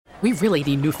We really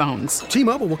need new phones.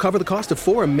 T-Mobile will cover the cost of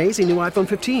 4 amazing new iPhone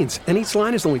 15s, and each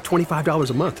line is only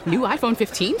 $25 a month. New iPhone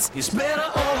 15s? It's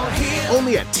better over here.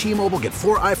 Only at T-Mobile, get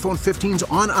 4 iPhone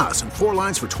 15s on us and 4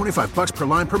 lines for $25 per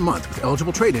line per month with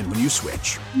eligible trade-in when you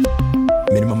switch.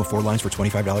 Minimum of 4 lines for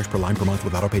 $25 per line per month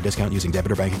with autopay discount using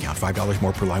debit or bank account. $5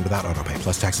 more per line without autopay,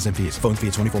 plus taxes and fees. Phone fee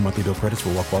at 24 monthly bill credits for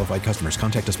well-qualified customers.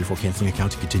 Contact us before canceling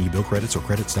account to continue bill credits or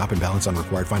credit stop and balance on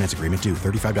required finance agreement due.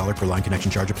 $35 per line connection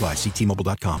charge applies. See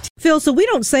T-Mobile.com. Phil, so we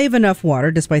don't save enough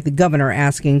water despite the governor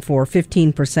asking for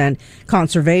 15%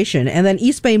 conservation. And then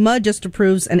East Bay Mud just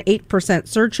approves an 8%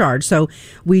 surcharge. So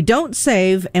we don't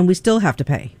save and we still have to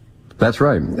pay. That's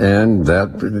right. And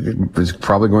that is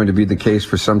probably going to be the case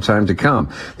for some time to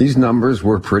come. These numbers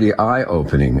were pretty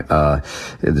eye-opening.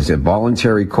 There's a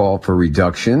voluntary call for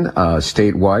reduction.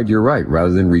 Statewide, you're right.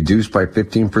 Rather than reduce by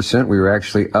 15%, we were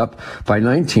actually up by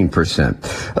 19%.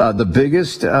 The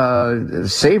biggest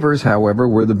savers, however,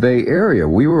 were the Bay Area.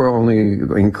 We were only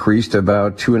increased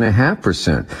about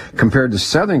 2.5% compared to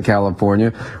Southern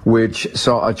California, which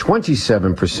saw a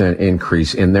 27%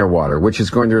 increase in their water, which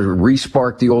is going to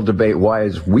re-spark the old debate. Why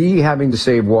is we having to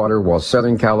save water while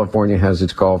Southern California has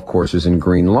its golf courses and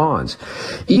green lawns?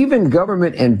 Even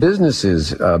government and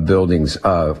businesses buildings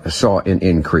saw an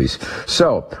increase.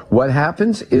 So what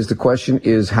happens is the question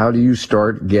is, how do you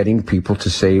start getting people to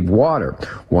save water?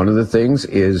 One of the things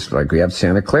is, like we have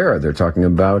Santa Clara, they're talking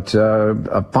about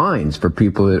fines for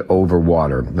people that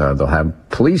overwater. They'll have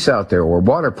police out there or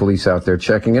water police out there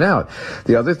checking it out.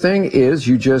 The other thing is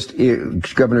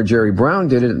Governor Jerry Brown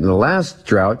did it in the last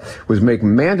drought, was make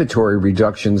mandatory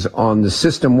reductions on the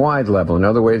system-wide level. In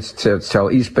other words, to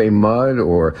tell East Bay Mud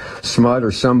or SMUD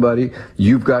or somebody,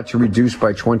 you've got to reduce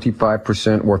by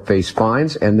 25% or face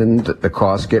fines, and then the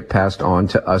costs get passed on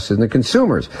to us and the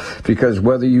consumers. Because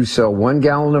whether you sell 1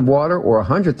 gallon of water or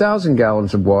 100,000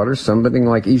 gallons of water, something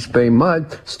like East Bay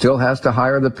Mud still has to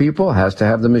hire the people, has to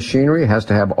have the machinery, has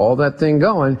to have all that thing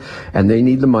going, and they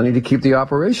need the money to keep the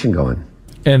operation going.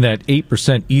 And that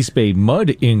 8% East Bay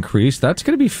Mud increase, that's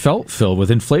going to be felt, Phil,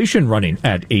 with inflation running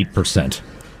at 8%.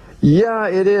 Yeah,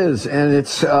 it is, and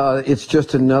it's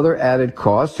just another added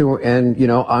cost.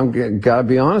 And I'm gotta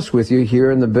be honest with you. Here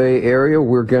in the Bay Area,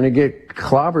 we're going to get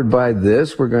clobbered by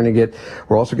this. We're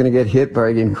also going to get hit by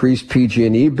increased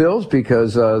PG&E bills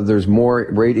because there's more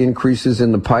rate increases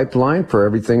in the pipeline for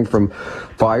everything from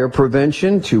fire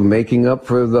prevention to making up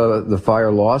for the fire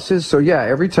losses. So yeah,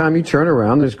 every time you turn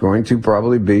around, there's going to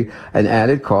probably be an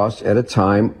added cost at a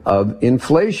time of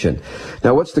inflation.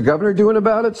 Now, what's the governor doing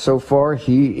about it? So far,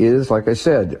 he is, like I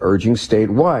said, urging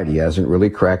statewide. He hasn't really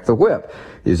cracked the whip.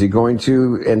 Is he going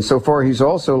to, and so far he's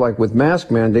also, like with mask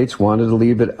mandates, wanted to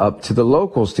leave it up to the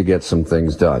locals to get some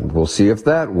things done. We'll see if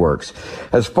that works.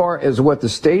 As far as what the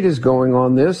state is going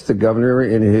on this, the governor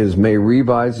in his May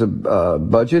revised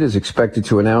budget is expected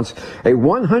to announce a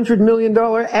 $100 million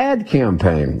ad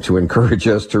campaign to encourage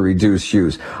us to reduce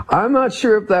use. I'm not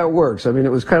sure if that works. I mean,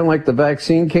 it was kind of like the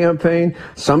vaccine campaign.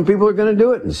 Some people are going to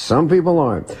do it and some people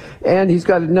aren't. And he's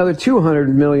got another $200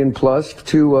 million plus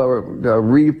to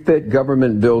refit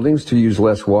government buildings to use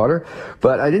less water,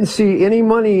 but I didn't see any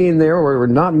money in there, or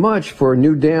not much, for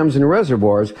new dams and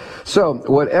reservoirs. So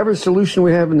whatever solution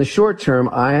we have in the short term,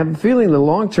 I have a feeling the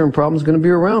long-term problem is going to be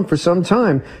around for some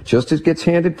time, just as it gets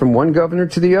handed from one governor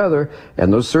to the other,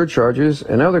 and those surcharges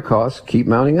and other costs keep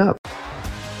mounting up.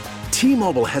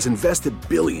 T-Mobile has invested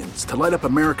billions to light up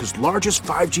America's largest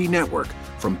 5G network,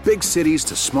 from big cities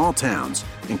to small towns,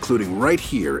 including right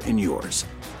here in yours.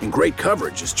 And great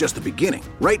coverage is just the beginning.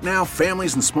 Right now,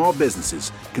 families and small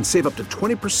businesses can save up to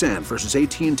 20% versus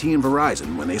AT&T and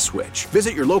Verizon when they switch.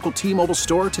 Visit your local T-Mobile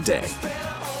store today.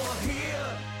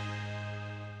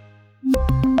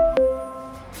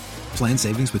 Plan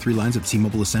savings with 3 lines of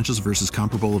T-Mobile Essentials versus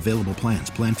comparable available plans.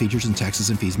 Plan features and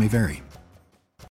taxes and fees may vary.